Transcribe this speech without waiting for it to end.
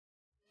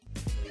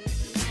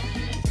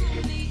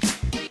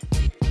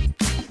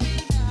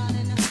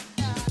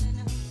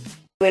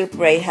We'll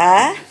pray,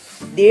 ha?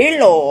 Dear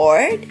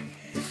Lord,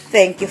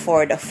 thank you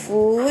for the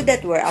food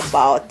that we're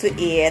about to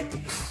eat.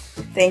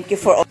 Thank you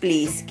for all.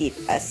 Please keep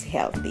us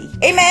healthy.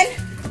 Amen.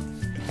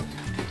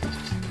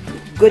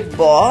 Good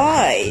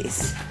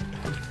boys.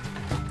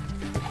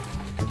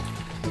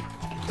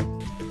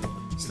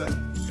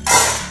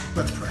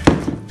 Let's pray.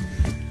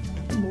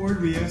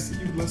 Lord, we ask that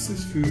you bless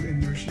this food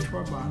and nourish it to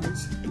our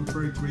bodies. We're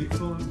very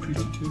grateful and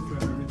appreciative for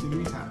everything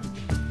we have.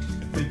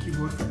 Thank you,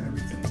 Lord, for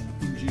everything.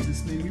 In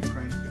Jesus' name we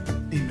pray.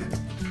 Amen.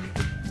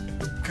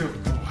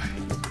 Good boy.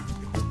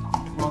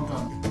 Well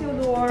done. Thank you,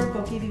 Lord,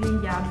 for giving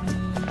me yummy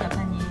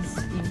Japanese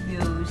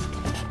infused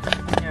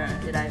dinner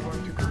that I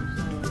want to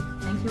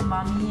consume. Thank you,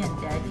 Mommy and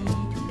Daddy,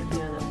 to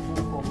prepare the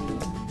food for me.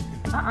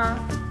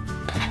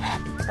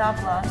 God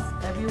bless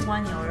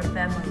everyone in your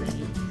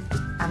family.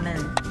 Amen.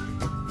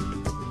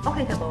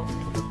 Okay, Tabo.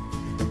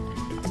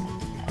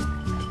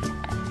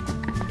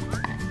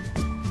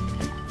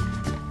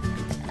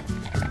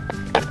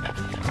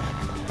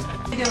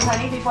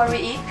 Honey, before we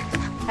eat?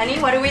 Honey,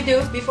 what do we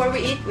do before we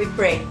eat? We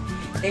pray.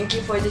 Thank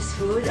you for this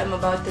food I'm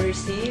about to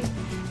receive.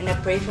 And I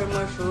pray for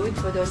more food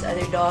for those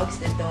other dogs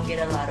that don't get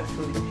a lot of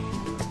food.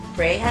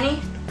 Pray,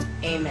 honey?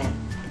 Amen.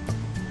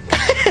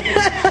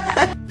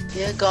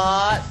 Dear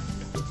God,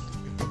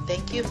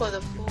 thank you for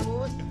the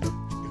food.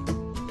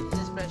 In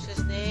His precious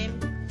name,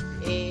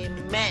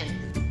 Amen.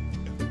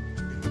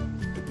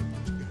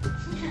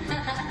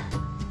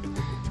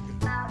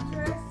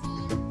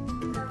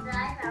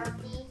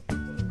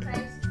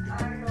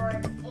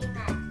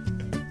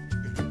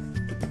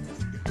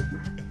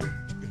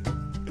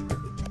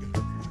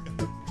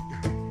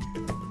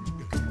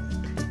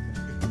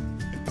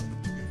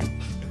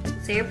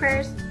 Say your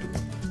prayers.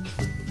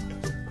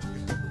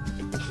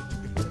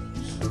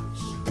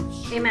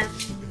 Amen.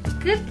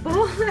 Good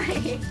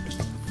boy.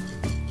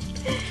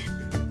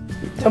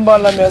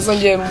 Jambala me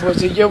sanje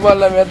mboji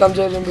jambala me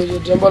tamje mboji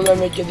jambala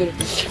me kedir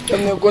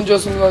kamne konjo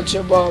sunga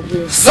cheba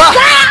bi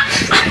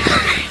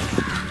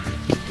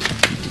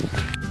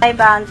Thy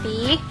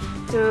bounty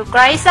through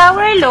Christ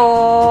our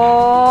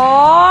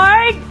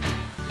Lord.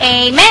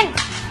 Amen.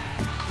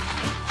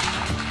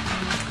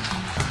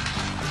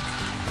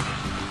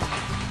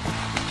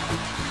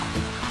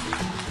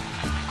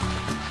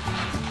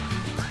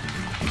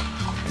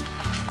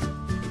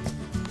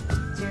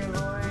 Dear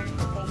Lord,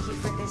 thank you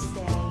for this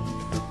day.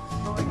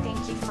 Lord,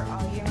 thank you for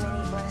all your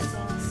many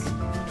blessings,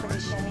 for the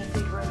yummy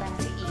food we're about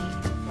to eat,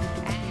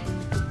 and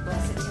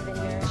bless it to the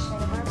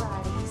nourishment of our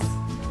bodies.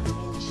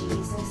 In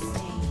Jesus'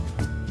 name.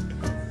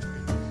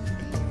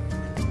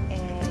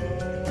 Amen.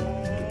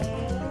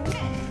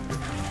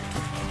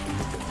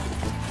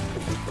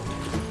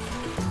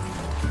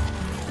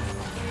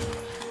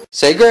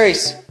 Say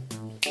grace.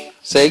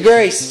 Say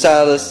grace,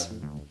 Silas.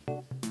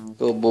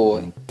 Good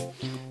boy.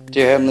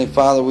 Dear Heavenly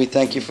Father, we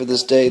thank you for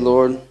this day,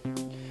 Lord.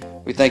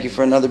 We thank you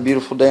for another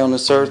beautiful day on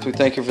this earth. We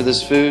thank you for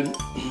this food.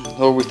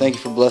 Lord, we thank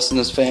you for blessing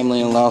this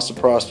family and allow us to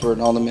prosper in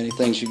all the many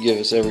things you give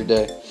us every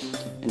day.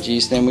 In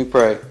Jesus' name we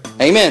pray.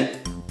 Amen.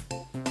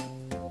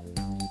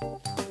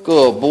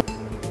 Good boy.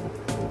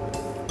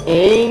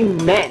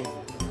 Amen.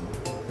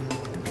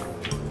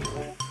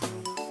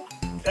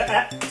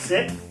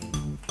 Sit.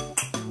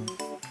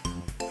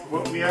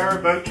 What we are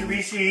about to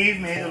receive,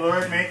 may the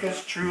Lord make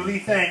us truly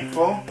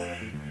thankful.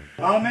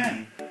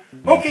 Amen.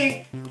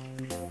 Okay.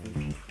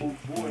 Oh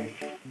boy.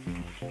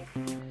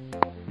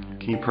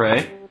 Can you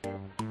pray?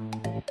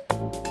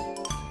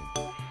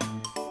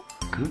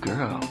 Good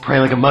girl. Pray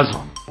like a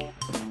Muslim.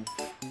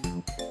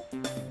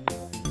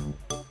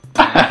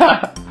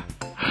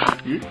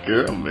 Good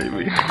girl,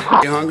 baby.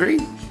 You hungry?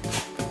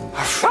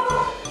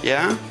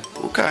 Yeah?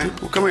 Okay.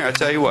 Well, come here. I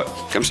tell you what.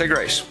 Come say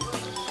grace.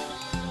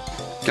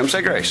 Come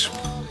say grace.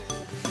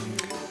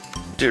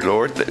 Dear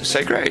Lord,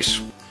 say grace.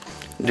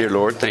 Dear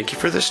Lord, thank you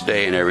for this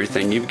day and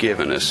everything you've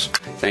given us.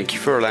 Thank you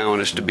for allowing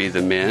us to be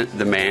the man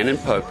and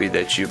puppy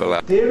that you've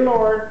allowed. Dear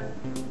Lord,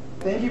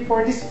 thank you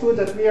for this food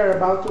that we are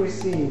about to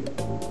receive.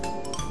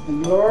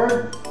 And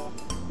Lord,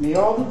 may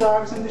all the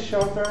dogs in the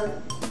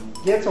shelter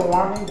get a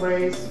warm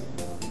embrace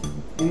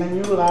in a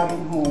new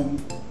loving home.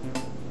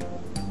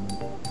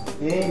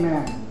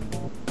 Amen.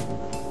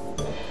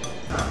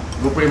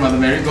 Go pray, Mother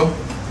Mary, go.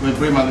 Go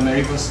pray, Mother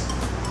Mary first.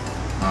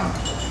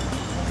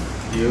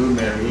 Dear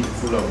Mary,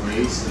 full of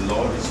grace, the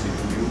Lord is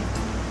with you.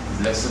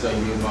 Blessed are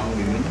you among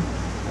women,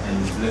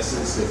 and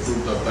blessed is the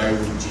fruit of thy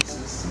womb,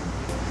 Jesus.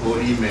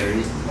 Holy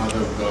Mary,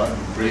 Mother of God,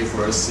 pray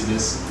for us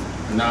sinners,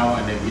 now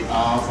and at the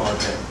hour of our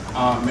death.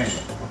 Amen.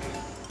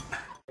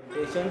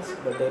 Temptations,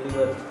 but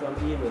deliver us from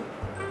evil.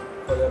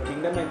 For your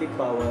kingdom and the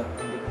power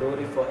and the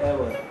glory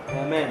forever.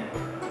 Amen.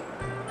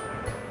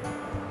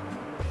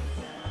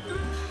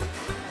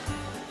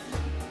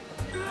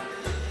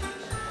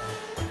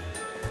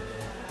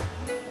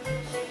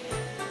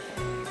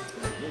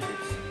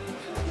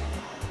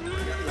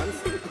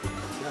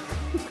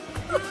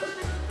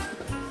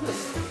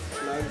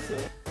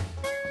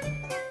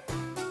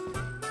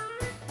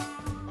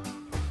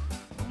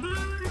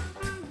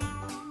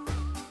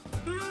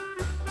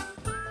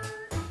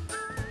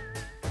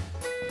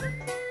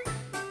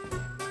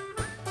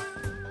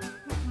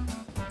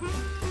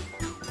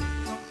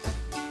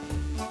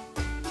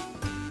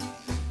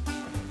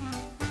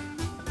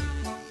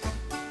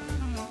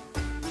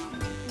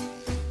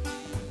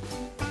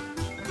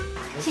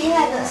 亲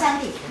爱的上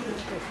帝，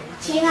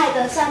亲爱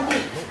的上帝，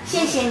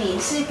谢谢你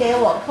赐给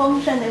我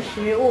丰盛的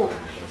食物。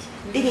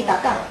弟弟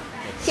祷告，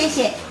谢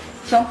谢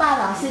熊爸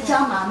老师教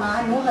妈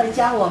妈如何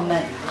教我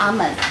们。阿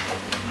门。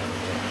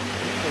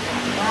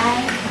晚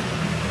安，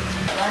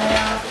晚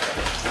安。